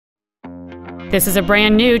This is a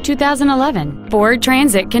brand new 2011 Ford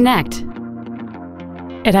Transit Connect.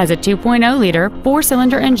 It has a 2.0-liter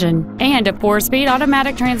four-cylinder engine and a 4-speed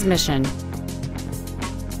automatic transmission.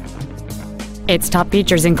 Its top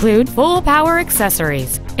features include full power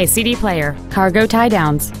accessories, a CD player, cargo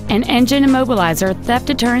tie-downs, an engine immobilizer theft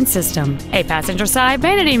deterrent system, a passenger side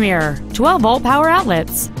vanity mirror, 12-volt power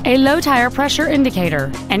outlets, a low tire pressure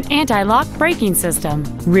indicator, an anti-lock braking system,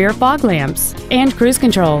 rear fog lamps, and cruise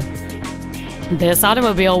control. This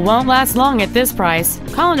automobile won't last long at this price.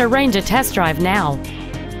 Call and arrange a test drive now.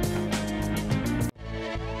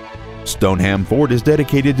 Stoneham Ford is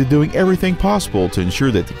dedicated to doing everything possible to ensure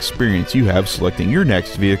that the experience you have selecting your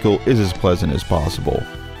next vehicle is as pleasant as possible.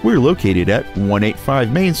 We're located at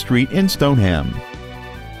 185 Main Street in Stoneham.